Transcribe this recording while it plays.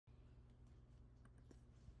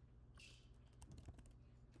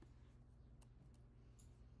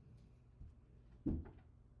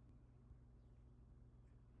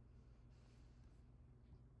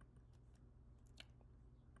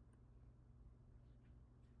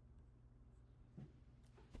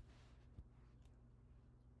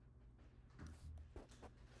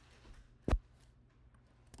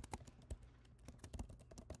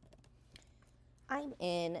I'm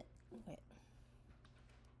in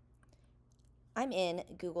I'm in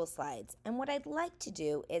Google Slides, and what I'd like to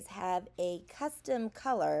do is have a custom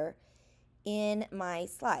color in my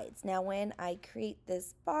slides. Now when I create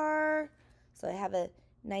this bar, so I have a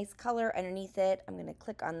nice color underneath it, I'm going to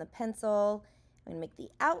click on the pencil. I'm going to make the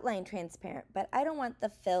outline transparent, but I don't want the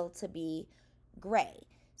fill to be gray.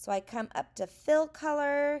 So I come up to fill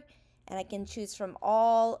color, and I can choose from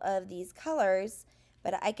all of these colors,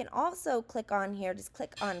 but I can also click on here, just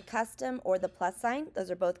click on custom or the plus sign. Those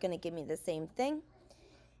are both going to give me the same thing.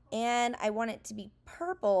 And I want it to be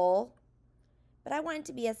purple, but I want it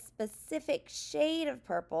to be a specific shade of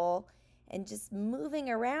purple, and just moving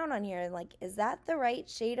around on here, like, is that the right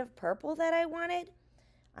shade of purple that I wanted?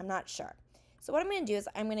 I'm not sure. So what I'm going to do is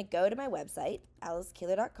I'm going to go to my website,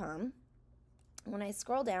 alicekeeler.com. When I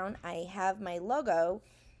scroll down, I have my logo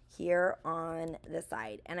here on the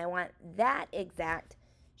side, and I want that exact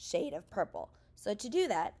shade of purple. So to do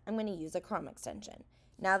that, I'm going to use a Chrome extension.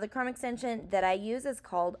 Now the Chrome extension that I use is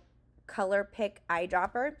called Color Pick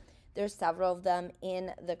Eyedropper. There's several of them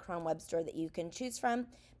in the Chrome Web Store that you can choose from,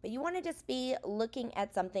 but you want to just be looking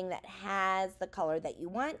at something that has the color that you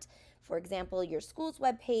want. For example, your school's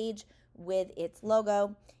web page with its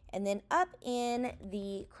logo. And then up in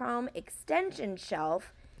the Chrome extension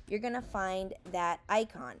shelf, you're going to find that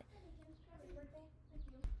icon.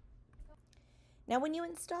 Now when you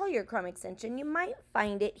install your Chrome extension, you might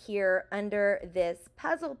find it here under this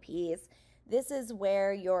puzzle piece. This is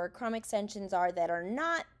where your Chrome extensions are that are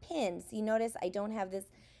not pinned. So you notice I don't have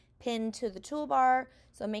this pinned to the toolbar,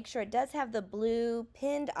 so make sure it does have the blue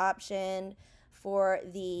pinned option for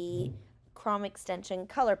the Chrome extension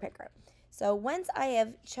color picker. So once I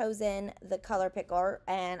have chosen the color picker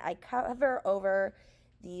and I cover over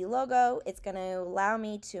the logo, it's going to allow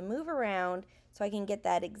me to move around so I can get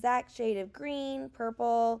that exact shade of green,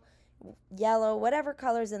 purple, yellow, whatever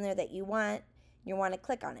colors in there that you want. You want to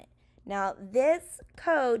click on it. Now this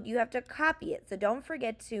code, you have to copy it, so don't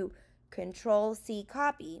forget to Control-C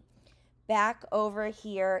copy. Back over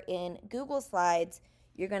here in Google Slides,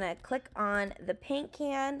 you're going to click on the paint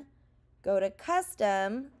can, go to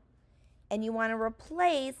Custom, and you want to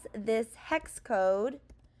replace this hex code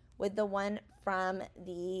with the one from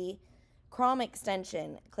the Chrome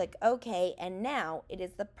extension. Click OK, and now it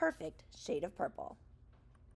is the perfect shade of purple.